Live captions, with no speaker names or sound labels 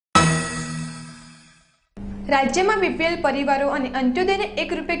રાજ્યમાં બીપીએલ પરિવારો અને અંત્યોદયને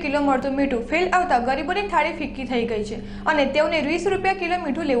 ₹1 કિલો મળતું મીઠું ફેલ આવતા ગરીબોની થાળી ફીકી થઈ ગઈ છે અને તેઓને ₹20 કિલો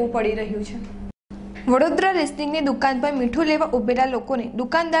મીઠું લેવું પડી રહ્યું છે। વડોદરા રેશનિંગની દુકાન પર મીઠું લેવા ઉભેલા લોકોને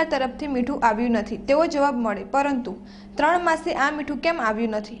દુકાનદાર તરફથી મીઠું આવ્યું નથી તેવો જવાબ મળે, પરંતુ 3 માસે આ મીઠું કેમ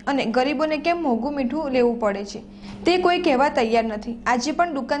આવ્યું નથી અને ગરીબોને કેમ મોંઘું મીઠું લેવું પડે છે તે કોઈ કહેવા તૈયાર નથી। આજે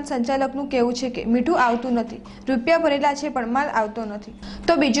પણ દુકાન સંચાલકનું કહેવું છે કે મીઠું આવતું નથી, રૂપિયા ભરેલા છે પણ માલ આવતો નથી,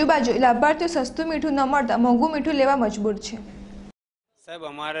 તો બીજી બાજુ લાભાર્થીઓ સસ્તું મીઠું ન મળતા મોંઘું મીઠું લેવા મજબૂર છે। સાહેબ,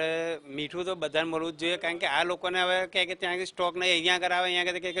 અમારે મીઠું તો બધાને મળવું જ જોઈએ, કારણ કે આ લોકોને હવે કે ત્યાં સ્ટોક નહીં, અહીંયા આગળ આવે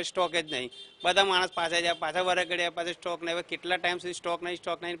અહીંયા કે સ્ટોક જ નહીં, બધા માણસ પાછા જાય, પાછા વરે કર્યા, પાછા સ્ટોક નહીં। હવે કેટલા ટાઈમ સુધી સ્ટોક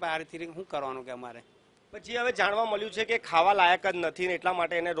નહીં આથી શું કરવાનું કે અમારે? પછી હવે જાણવા મળ્યું છે કે ખાવા લાયક જ નથી ને એટલા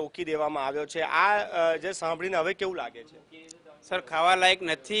માટે એને રોકી દેવામાં આવ્યો છે। આ જે સાંભળીને હવે કેવું લાગે છે? સર, ખાવા લાયક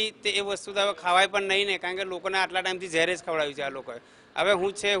નથી તે એ વસ્તુ તો હવે ખવાય પણ નહીં ને, કારણ કે લોકોને આટલા ટાઈમથી ઝેર જ ખવડાવ્યું છે આ લોકોએ। હવે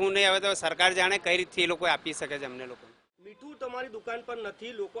હું છે હું નહીં, હવે તો સરકાર જાણે કઈ રીતથી એ લોકો આપી શકે છે અમને લોકો। મીઠું તમારી દુકાન પર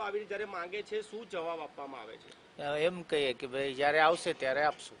નથી, લોકો આવી જ્યારે માંગે છે, શું જવાબ આપવામાં આવે છે? એમ કહીએ કે ભાઈ જ્યારે આવશે ત્યારે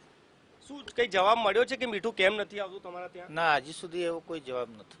આપશું। શું કઈ જવાબ મળ્યો છે કે મીઠું કેમ નથી આવતું તમારા ત્યાં? ના, હજી સુધી એવો કોઈ જવાબ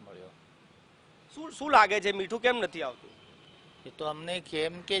નથી મળ્યો। શું લાગે છે મીઠું કેમ નથી આવતું? એ તો અમને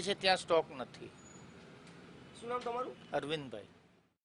કેમ કે છે ત્યાં સ્ટોક નથી। શું નામ તમારું? અરવિંદભાઈ।